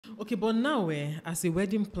Okay, but now, as a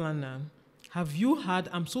wedding planner, have you had,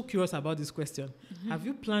 I'm so curious about this question. Have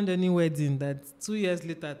you planned any wedding that 2 years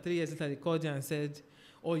later, 3 years later, they called you and said,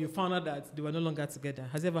 or you found out that they were no longer together?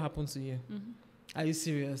 Has it ever happened to you? Are you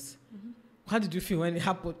serious? How did you feel when it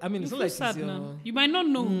happened? I mean, it's not like sad it's your... now. You might not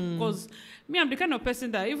know, because me, I'm the kind of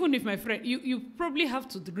person that even if my friend, you probably have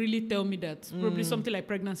to really tell me that probably something like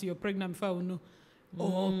pregnancy, you're pregnant before I will know.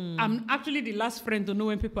 Or I'm actually the last friend to know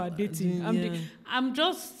when people are dating. I'm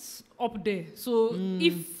just up there. So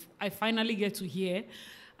if I finally get to hear,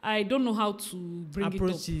 I don't know how to bring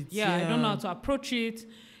approach it up. Yeah, I don't know how to approach it.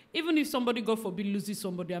 Even if somebody, God forbid, loses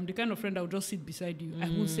somebody, I'm the kind of friend that will just sit beside you. I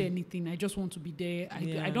won't say anything. I just want to be there.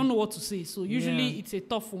 I don't know what to say. So usually it's a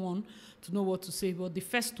tough one to know what to say. But the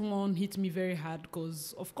first one hit me very hard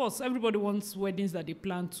because, of course, everybody wants weddings that they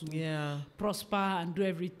plan to prosper and do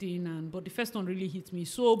everything. But the first one really hit me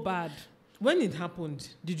so bad. When it happened,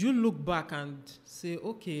 did you look back and say,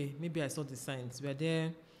 okay, maybe I saw the signs? Were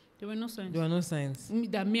there... There were no signs. There were no signs.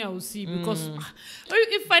 That me, I will see. Because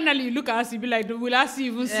if finally you look at us, you'll be like, will I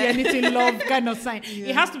even see anything love kind of sign?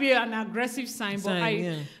 It has to be an aggressive sign. But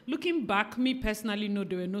looking back, me personally, no,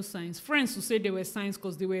 there were no signs. Friends who say there were signs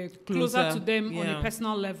because they were closer to them on a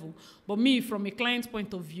personal level. But me, from a client's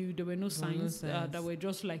point of view, there were no signs that were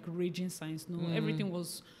just like raging signs. No, everything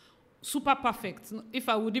was super perfect. If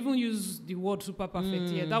I would even use the word super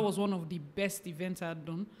perfect, that was one of the best events I had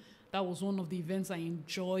done. That was one of the events I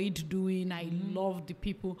enjoyed doing. I loved the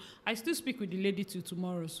people. I still speak with the lady till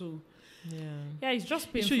tomorrow. So, it's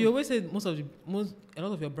just painful. Sure, you always say a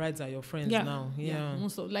lot of your brides are your friends now. Yeah,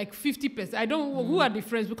 most of, like 50%. I don't know who are the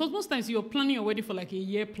friends, because most times you're planning your wedding for like a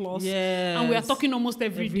year plus, and we are talking almost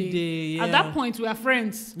every day. At that point, we are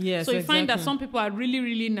friends. Yes, so you find that some people are really,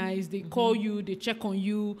 really nice. They call you, they check on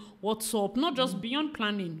you, what's up. Not just beyond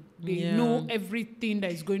planning. They know everything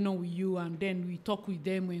that is going on with you, and then we talk with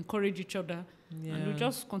them, we encourage each other, and we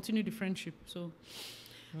just continue the friendship. So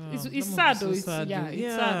it's sad though. It's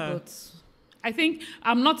sad, but I think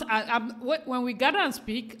I'm when we gather and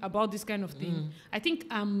speak about this kind of thing, I think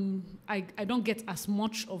I don't get as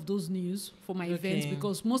much of those news for my events,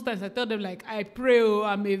 because most times I tell them like, I pray,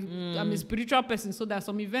 I'm a spiritual person, so there are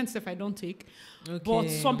some events if I don't take. But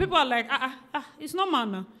some people are like, it's not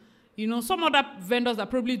manner. You know, some other vendors that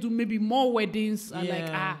probably do maybe more weddings are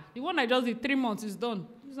like, the one I just did 3 months is done.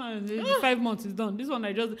 This one 5 months is done. This one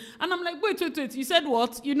I just... And I'm like, wait. You said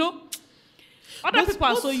what? You know? Other people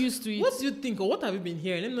are so used to it. What do you think, or what have you been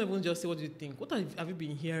hearing? Let me not even just say what you think. What have you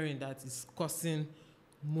been hearing that is causing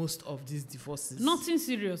most of these divorces? Nothing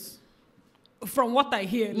serious. From what I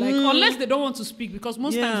hear. Like, unless they don't want to speak, because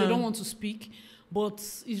most times they don't want to speak. But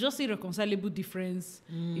it's just irreconcilable difference.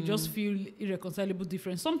 You just feel irreconcilable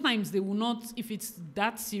difference. Sometimes they will not, if it's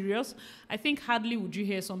that serious, I think hardly would you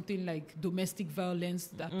hear something like domestic violence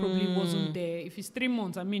that probably wasn't there. If it's 3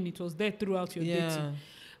 months, I mean, it was there throughout your dating.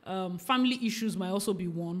 Family issues might also be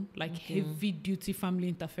one, like heavy duty family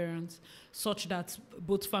interference, such that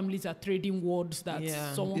both families are trading words that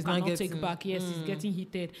someone cannot take back. Yes, it's getting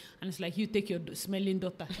heated, and it's like, you take your smelling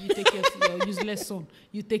daughter, you take your useless son,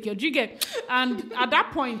 you take your jigget. And at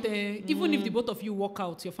that point, even if the both of you walk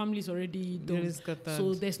out, your family is already done.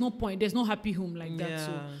 So there's no point, there's no happy home like that.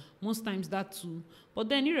 So most times that too. But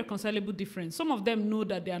then irreconcilable difference. Some of them know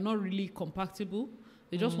that they are not really compatible.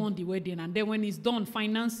 They just want the wedding, and then when it's done,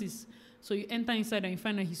 finances. So you enter inside and you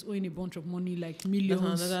find out he's owing a bunch of money, like millions.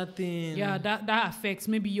 That's another thing. Yeah, that affects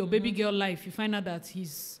maybe your baby girl life. You find out that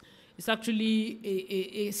it's actually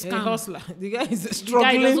a scam. A hustler. The guy is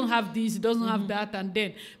struggling. The guy doesn't have this, he doesn't have that, and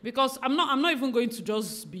then because I'm not even going to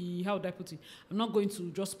just be, how would I put it? I'm not going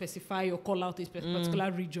to just specify or call out a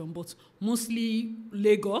particular region, but mostly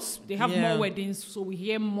Lagos. They have more weddings, so we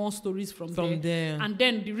hear more stories from there. And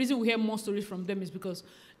then the reason we hear more stories from them is because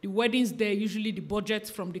the weddings there, usually the budgets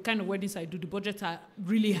from the kind of weddings I do, the budgets are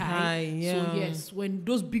really high. So yes, when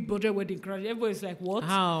those big budget weddings crash, everybody's like, what?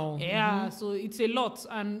 How? Yeah, so it's a lot.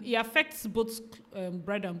 And it affects both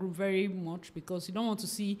bride and groom very much, because you don't want to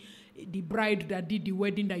see the bride that did the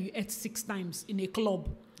wedding that you ate 6 times in a club.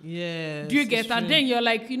 Yeah. Do you get? And then you're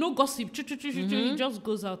like, gossip. It just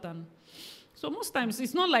goes out. And so most times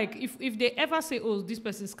it's not like if they ever say, oh, this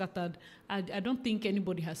person scattered, I don't think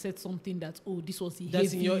anybody has said something that, oh, this was heavy.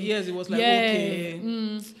 That's in your ears. It was like,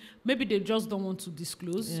 okay. Maybe they just don't want to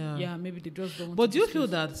disclose. Yeah, maybe they just don't want But to do you disclose.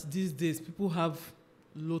 feel that these days people have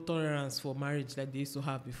low tolerance for marriage like they used to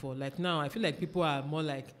have before? Like now, I feel like people are more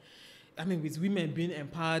like, I mean, with women being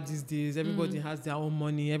empowered these days, everybody has their own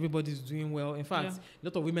money, everybody's doing well. In fact, a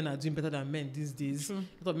lot of women are doing better than men these days. True.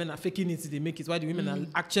 A lot of men are faking it till they make it, while the women are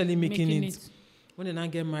actually making it. when they now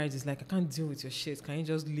get married, it's like, I can't deal with your shit. Can you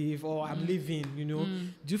just leave? Or I'm leaving, you know?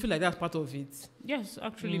 Do you feel like that's part of it? Yes,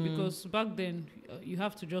 actually, because back then, you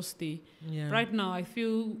have to just stay. Yeah. Right now, I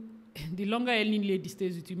feel the longer any lady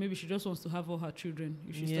stays with you, maybe she just wants to have all her children.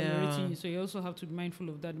 If she's tolerating you. So you also have to be mindful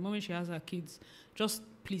of that. The moment she has her kids, just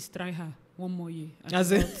please try her one more year.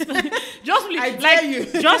 As in, just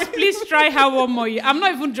please, just please try her one more year. I'm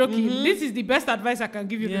not even joking. This is the best advice I can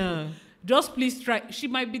give you. People. Just please try. She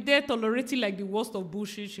might be there tolerating like the worst of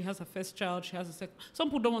bullshit. She has her first child. She has a second. Some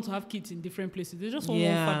people don't want to have kids in different places. They just want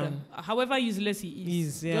one father. However useless he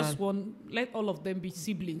is. Just one. Let all of them be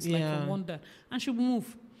siblings, like from one dad, and she'll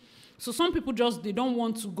move. So some people they don't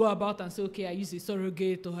want to go about and say, okay, I use a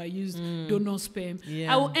surrogate or I use donor sperm.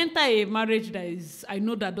 I will enter a marriage I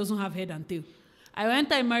know that doesn't have head and tail. I will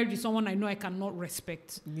enter a marriage with someone I know I cannot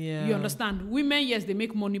respect. You understand? Women, yes, they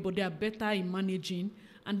make money, but they are better in managing.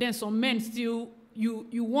 And then some men still,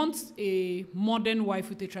 you want a modern wife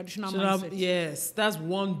with a traditional mindset. Yes, that's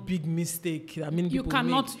one big mistake. I mean, you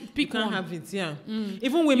cannot pick one. You can't have it,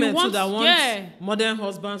 Even women too that want modern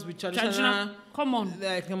husbands with traditional. Come on.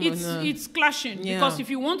 It's clashing. Because if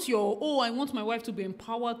you want I want my wife to be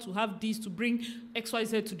empowered to have this, to bring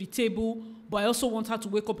XYZ to the table, but I also want her to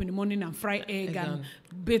wake up in the morning and fry egg and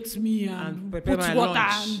bathe me and put water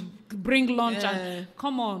lunch. And bring lunch. And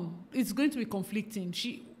come on. It's going to be conflicting.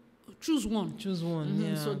 Choose one.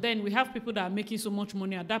 So then we have people that are making so much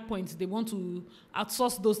money. At that point, they want to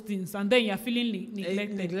outsource those things, and then you're feeling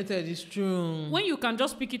neglected. Neglected is true. When you can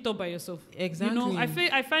just pick it up by yourself. Exactly. You know,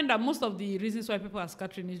 I find that most of the reasons why people are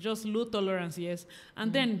scattering is just low tolerance,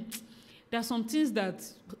 and then there are some things that,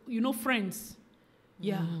 friends.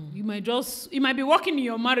 You might be working in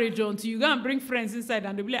your marriage until you go and bring friends inside,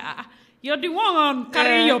 and they'll be like, you're the one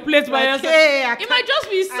carrying your plate by yourself. It might just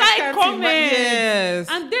be side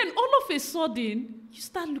comments. And then all of a sudden, you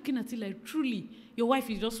start looking at it like, truly, your wife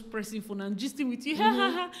is just pressing phone and gisting with you.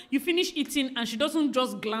 You finish eating and she doesn't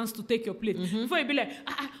just glance to take your plate. Before you be like,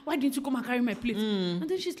 why didn't you come and carry my plate? And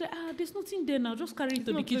then she's like, there's nothing there now. Just carry it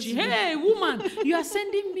to the kitchen. Hey, woman, you are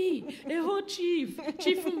sending me a whole chief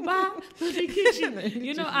Mba to the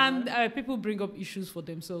kitchen. And people bring up issues for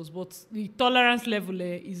themselves. But the tolerance level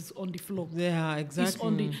is on the floor. Yeah, exactly. It's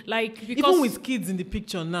on the, because even with kids in the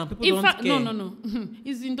picture now, people don't care. No.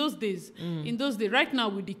 It's in those days. In those days, right now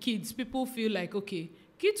with the kids, people feel like, okay,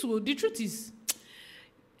 kids will, the truth is,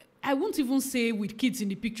 I won't even say with kids in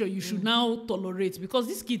the picture you should now tolerate, because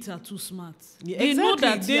these kids are too smart. They know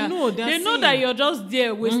that they know that you're just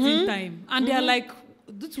there wasting time, and they're like,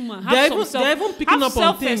 they're even picking up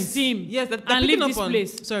on things. Yes, they're picking up on.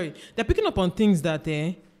 Sorry, they're picking up on things that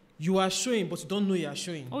you are showing, but you don't know you are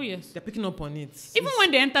showing. Oh yes, they're picking up on it. Even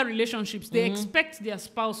when they enter relationships, they expect their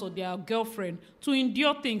spouse or their girlfriend to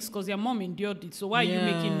endure things because their mom endured it. So why are you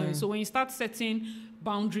making noise? So when you start setting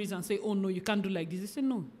boundaries and say, oh no, you can't do like this, they say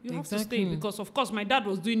no, you have to stay, because of course my dad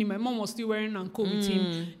was doing it, my mom was still wearing Anko with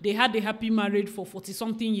him. They had a happy marriage for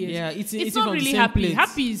 40-something years. Yeah, it's not really happy. Plate.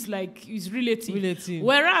 Happy is like is relative.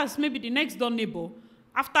 Whereas maybe the next door neighbor,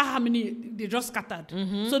 after how many, they just scattered.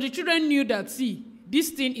 So the children knew that, see, this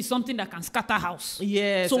thing is something that can scatter house.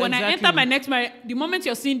 Yes. So when I enter my next marriage, the moment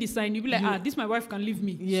you're seeing the sign, you'll be like, this my wife can leave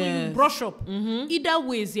me. Yes. So you brush up. Either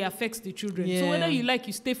ways, it affects the children. So whether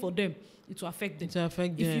you stay for them, it will affect them.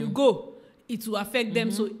 If you go, it will affect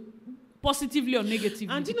them. So positively or negatively.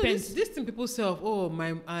 And depends. This thing people say,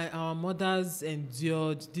 our mothers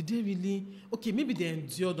endured. Did they really? Okay, maybe they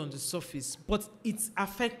endured on the surface, but it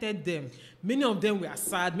affected them. Many of them were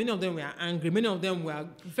sad. Many of them were angry. Many of them were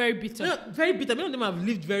very bitter. Very bitter. Many of them have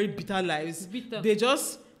lived very bitter lives. They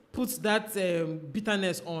just put that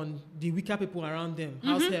bitterness on the weaker people around them.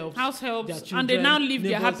 House helps, their children, and they now live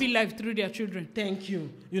their happy life through their children. Thank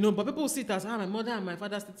you. But people see it as, my mother and my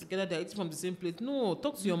father stay together, they're eating from the same plate. No,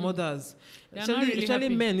 talk to your mothers. Actually,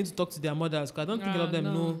 men need to talk to their mothers, because I don't think a lot of them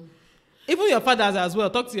know. Even your fathers as well,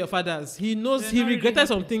 talk to your fathers. He knows he regretted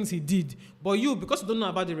some things he did, but you, because you don't know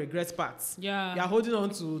about the regret parts, you're holding on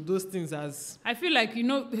to those things as... I feel like,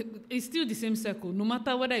 it's still the same circle. No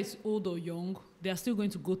matter whether it's old or young, they are still going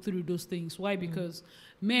to go through those things. Why? Because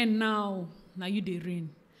men now you they reign.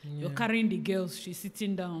 You're carrying the girls, she's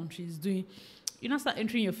sitting down, she's doing... You now start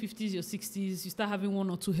entering your 50s, your 60s, you start having one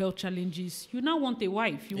or two health challenges. You now want a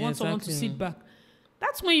wife. You want someone to sit back.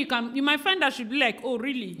 That's when you might find that she'll be like, oh,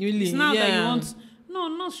 really? It's now that you want... No,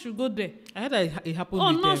 nurse should go there. I heard that it happened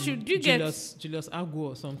Oh, with no, should you Julius Agbo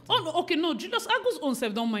or something. Oh, no, okay, no. Julius Agu's own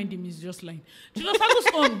self, don't mind him, he's just lying. Julius Agu's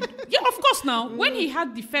own, yeah, of course now, when he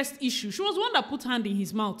had the first issue, she was the one that put hand in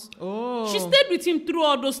his mouth. Oh. She stayed with him through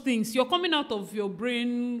all those things. You're coming out of your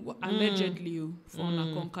brain, allegedly,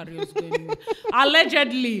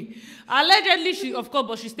 allegedly, she, of course,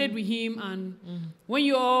 but she stayed with him, and when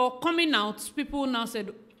you're coming out, people now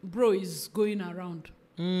said, bro is going around.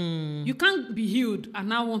 You can't be healed and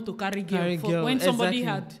now want to carry girl. When somebody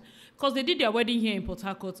had, because they did their wedding here in Port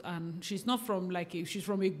Harcourt, and she's not from she's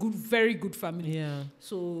from a good, very good family. Yeah.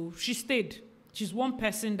 So she stayed. She's one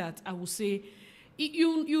person that I would say,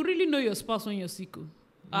 you really know your spouse when you're sick.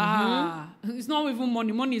 It's not even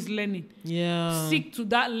money. Money is learning. Yeah. Sick to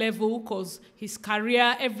that level because his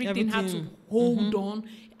career, everything had to hold on.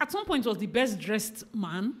 At some point, was the best dressed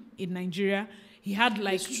man in Nigeria. He had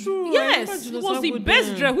like, yes, he was the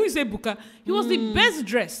best dressed. Who is Ebuka? He was the best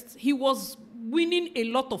dressed. He was winning a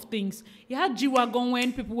lot of things. He had G-Wagon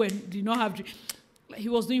when people did not have he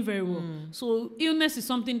was doing very well. So illness is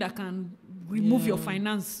something that can remove your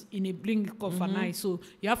finance in a blink of an eye. So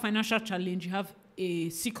you have financial challenge, you have a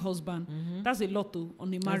sick husband. That's a lot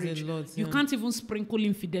on a marriage. You can't even sprinkle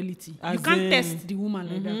infidelity. You can't test the woman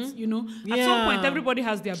like that, you know. At some point, everybody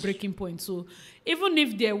has their breaking point. So even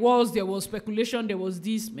if there was speculation, there was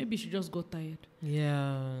this, maybe she just got tired.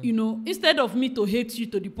 Yeah. You know, instead of me to hate you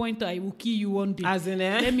to the point that I will kill you one day,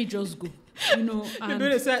 let me just go. You know, and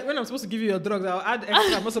when I'm supposed to give you your drugs, I'll add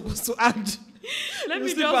extra. I'm not supposed to add. Let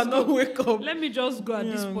me just go. Wake up. Let me just go at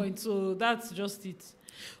this point. So that's just it.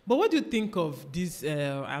 But what do you think of this?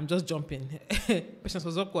 I'm just jumping. Patience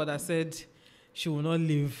was awkward. I said she will not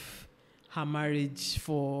leave her marriage she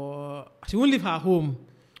won't leave her home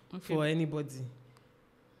for anybody.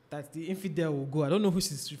 That the infidel will go. I don't know who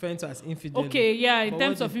she's referring to as infidel. Okay, yeah, in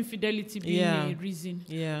terms of infidelity being a reason.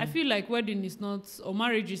 Yeah. I feel like wedding is not, or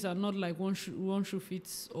marriages are not like one shoe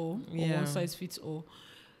fits all, or one size fits all.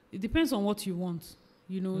 It depends on what you want.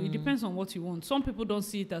 You know, it depends on what you want. Some people don't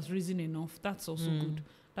see it as reason enough. That's also good.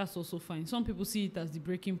 That's also fine. Some people see it as the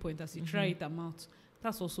breaking point, as you try it out.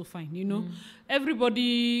 That's also fine, you know.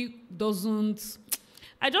 Everybody doesn't.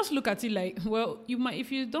 I just look at it like, well, you might,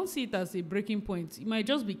 if you don't see it as a breaking point, you might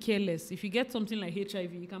just be careless. If you get something like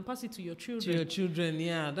HIV, you can pass it to your children. To your children,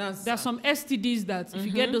 yeah. There's some STDs that if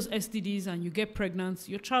you get those STDs and you get pregnant,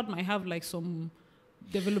 your child might have like some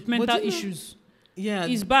developmental issues. Yeah,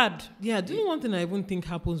 it's bad. Yeah, do you know one thing I even think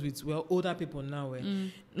happens with older people now?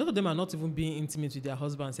 A lot of them are not even being intimate with their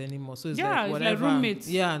husbands anymore. So it's like whatever. It's like roommates.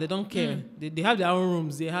 Yeah, they don't care. They have their own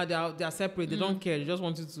rooms. They are separate. They don't care. They just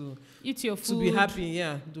want you to eat your food. To be happy.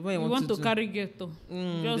 Yeah, do what you want to carry ghetto.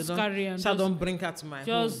 Just carry and don't bring her to my home.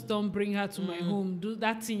 Just don't bring her to my home. Do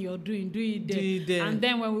that thing you're doing. Do it there. And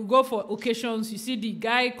then when we go for occasions, you see the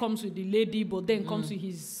guy comes with the lady, but then comes with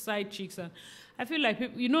his side chicks and. I feel like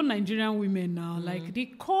people, you know, Nigerian women now, like the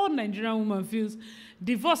core Nigerian woman feels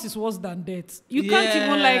divorce is worse than death. You can't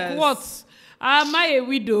even like, what? Am I a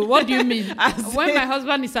widow? What do you mean? When my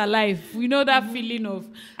husband is alive, we know that feeling of,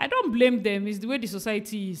 I don't blame them. It's the way the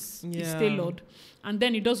society is tailored. And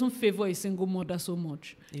then it doesn't favor a single mother so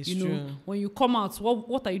much. It's true. When you come out,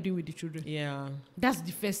 what are you doing with the children? Yeah. That's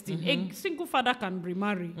the first thing. A single father can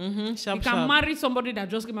remarry. He can marry somebody that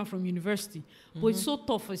just came out from university. But it's so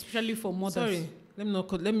tough, especially for mothers. Sorry,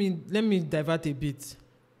 let me divert a bit.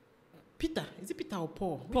 Peter, is it Peter or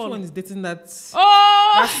Paul? Which one is dating that?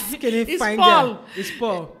 It's fine Paul. Girl? It's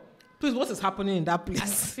Paul. Please, what is happening in that place?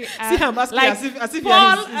 See, I'm asking like as if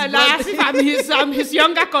Paul, as if I'm his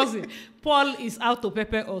younger cousin. Paul is out to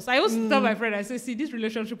pepper us. I always tell my friend, I say, see, this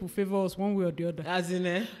relationship will favor us one way or the other. As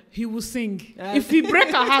in, he will sing. If he break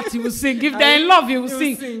her heart, he will sing. If they're in love, he will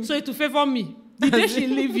sing. So it will favor me. The day she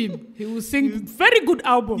leave him, he will sing very good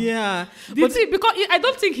album. Yeah. Because I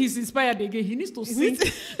don't think he's inspired again. He needs to sing.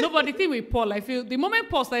 No, but the thing with Paul, I feel the moment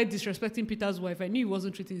Paul started disrespecting Peter's wife, I knew he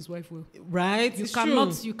wasn't treating his wife well. Right. You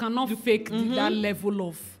cannot fake that level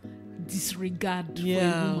of disregard for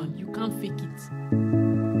a woman. You can't fake it.